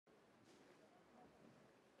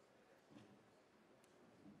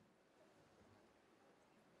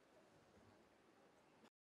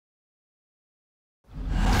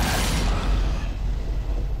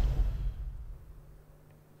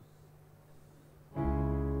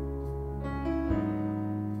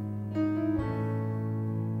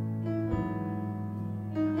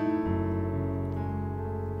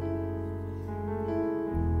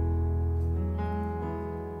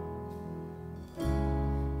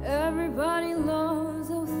Everybody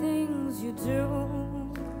loves the things you do,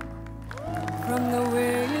 from the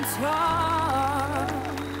way you talk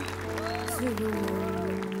to the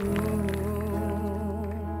way you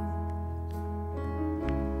move.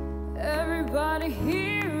 Everybody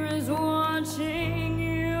here is watching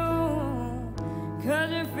you,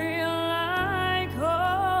 'cause you feel like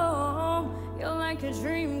home. You're like a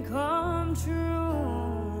dream come true.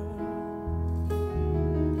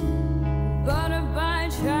 But if by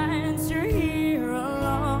chance you're here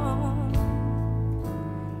alone,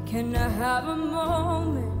 can I have a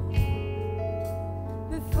moment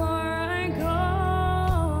before I go?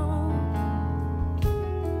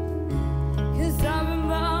 'Cause I've been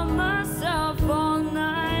by myself all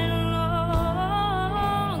night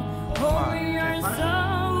long, hoping you're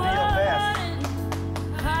someone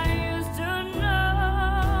I used to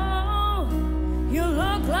know. You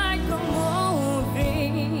look like a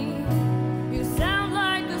movie, you sound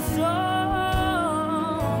like a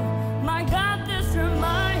song. My God, this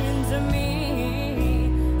reminds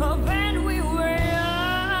me of when we were young.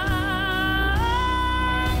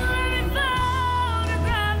 Let me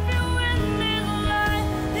photograph you in this light,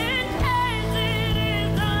 in case it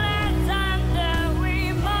is the last time that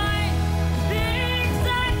we might be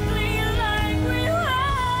exactly like we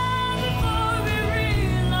were before we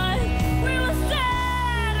realized we were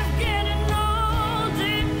scared of getting old.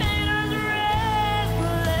 It made us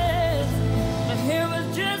restless, but it was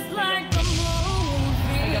just like a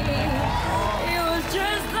movie. It was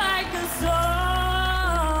just like a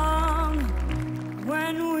song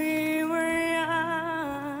when we were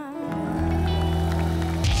young.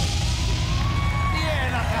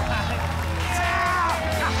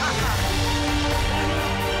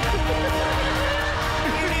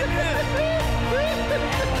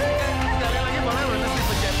 Sekali lagi boleh terus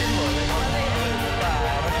dipencettin boleh.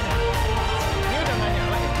 Ini udah nggak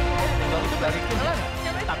nyala ya? Baru tuh balikin.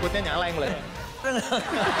 Takutnya nyala yang mulai.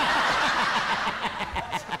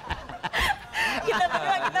 Kita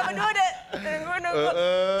berdua udah nunggu.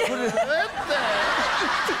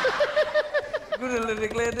 Gue udah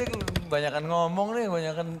ledek-ledek, banyakan ngomong nih,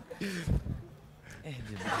 banyakan...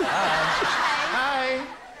 Hai.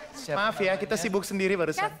 Siapa? Maaf ya, kita sibuk sendiri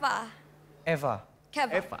barusan. Keva. Eva.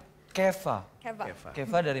 Keva. Eva. Keva. Keva.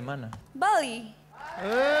 Keva dari mana? Bali.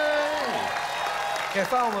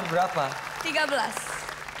 Keva umur berapa?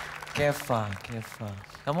 13. Keva.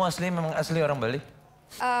 Kamu memang asli orang Bali?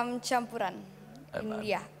 Campuran.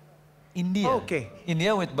 India. India? Oh, oke.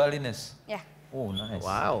 India with Balinese? Ya. Oh, nice.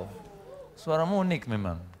 Wow. Suaramu unik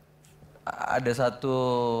memang. Ada satu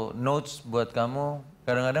notes buat kamu,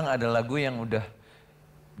 kadang-kadang ada lagu yang udah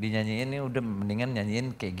dinyanyiin ini udah mendingan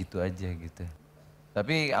nyanyiin kayak gitu aja gitu.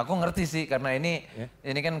 Tapi aku ngerti sih karena ini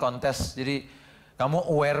kan kontes, jadi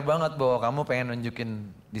kamu aware banget bahwa kamu pengen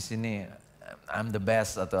nunjukin di sini I'm the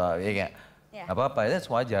best atau ya kayak apa-apa,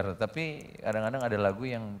 itu wajar. Tapi kadang-kadang ada lagu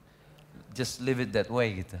yang just live it that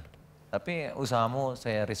way gitu. Tapi usahamu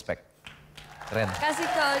saya respect, keren.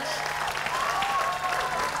 Kasih coach.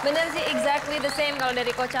 Bener sih, exactly the same. Kalau dari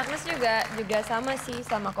Coach Agnes juga sama sih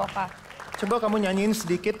sama Kova. Coba kamu nyanyiin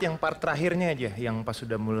sedikit yang part terakhirnya aja, yang pas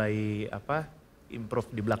sudah mulai improve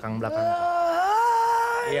di belakang-belakang.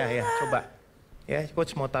 Iya, coba. Ya,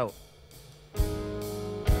 coach mau tahu.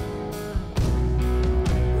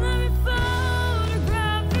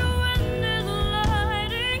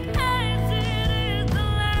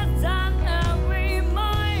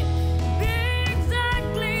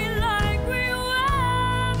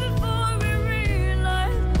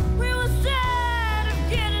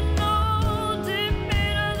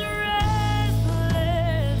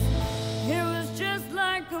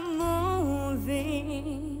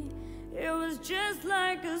 Just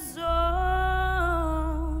like a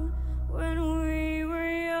song when we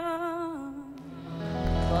were young.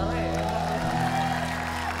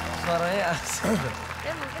 Suaranya asik.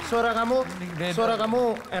 Suara kamu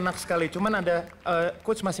enak sekali. Cuman ada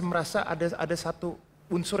coach masih merasa ada satu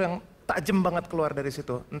unsur yang tajam banget keluar dari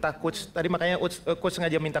situ. Entah coach tadi makanya coach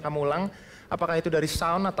sengaja minta kamu ulang. Apakah itu dari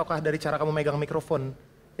sound ataukah dari cara kamu megang mikrofon?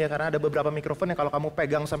 Ya karena ada beberapa mikrofon yang kalau kamu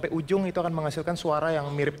pegang sampai ujung itu akan menghasilkan suara yang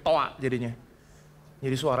mirip toa jadinya.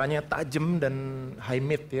 Jadi suaranya tajam dan high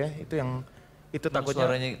mid ya, itu takutnya.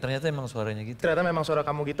 Ternyata emang suaranya gitu. Ternyata memang suara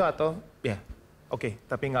kamu gitu atau ya oke,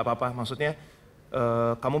 tapi nggak apa-apa. Maksudnya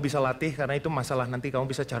kamu bisa latih karena itu masalah nanti kamu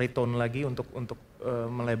bisa cari tone lagi untuk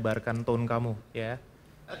melebarkan tone kamu ya.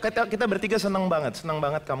 Kita bertiga senang banget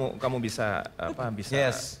kamu bisa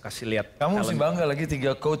kasih lihat. Kamu mesti bangga lagi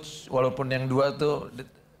 3 coach walaupun yang 2 tuh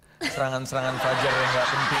serangan-serangan fajar yang nggak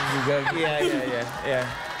penting juga. Gitu. Iya.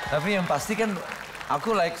 Tapi yang pasti kan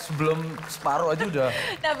Aku like sebelum separuh aja udah.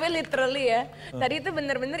 Tapi literally ya, tadi itu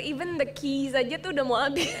bener-bener even the keys aja tuh udah mau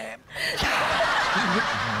habis.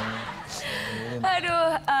 Aduh,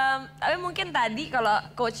 tapi mungkin tadi kalau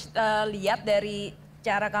coach lihat dari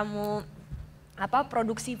cara kamu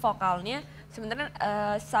produksi vokalnya, sebenarnya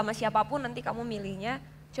sama siapapun nanti kamu milihnya,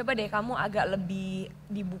 coba deh kamu agak lebih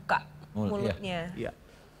dibuka mulutnya. Iya.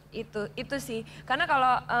 Itu sih, karena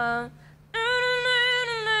kalau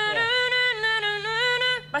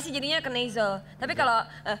pasti jadinya ke nasal. Tapi kalau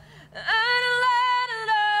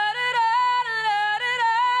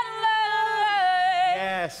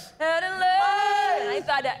Yes. nah itu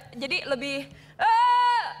ada. Jadi lebih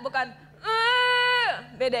bukan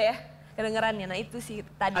beda ya kedengerannya. Nah itu sih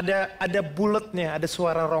tadi. Ada buletnya, ada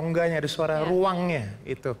suara rongganya, ada suara ruangnya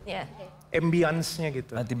itu. Ya. Ambience-nya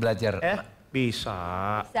gitu. Nanti belajar. Bisa.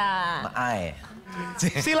 Bisa. Maai.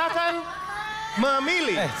 Silakan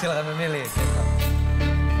memilih. Silakan memilih.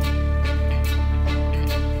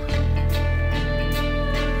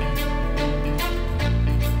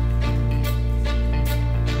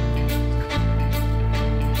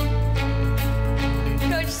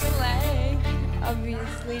 Coach Slay,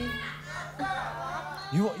 obviously.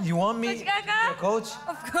 You want me? Coach Kakak? Coach?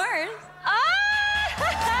 Of course.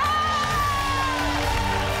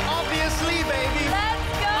 Obviously, baby.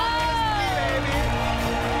 Let's go. Baby.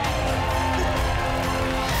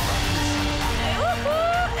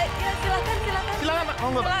 Ya silakan. Silakan, Pak.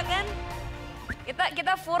 Monggo, Pak. Silakan.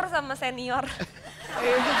 Kita fur sama senior.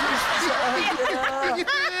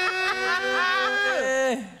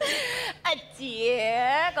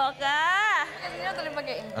 Acie, Koka. Ini atau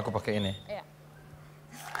dipakai ini? Aku pakai ini. Iya.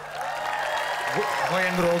 Gue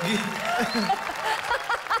yang grogi.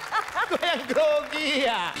 Gue yang grogi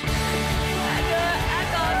ya. Aduh,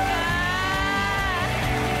 Koka.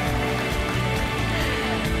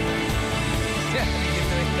 Ya,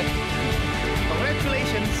 gitu.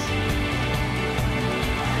 Congratulations.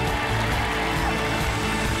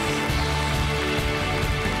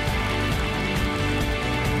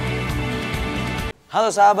 Halo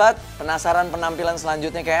sahabat, penasaran penampilan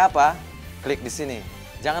selanjutnya kayak apa? Klik di sini.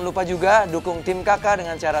 Jangan lupa juga dukung tim kakak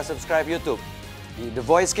dengan cara subscribe YouTube di The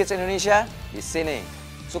Voice Kids Indonesia di sini.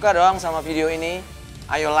 Suka dong sama video ini?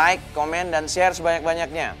 Ayo like, komen, dan share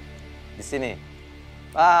sebanyak-banyaknya di sini.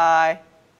 Bye.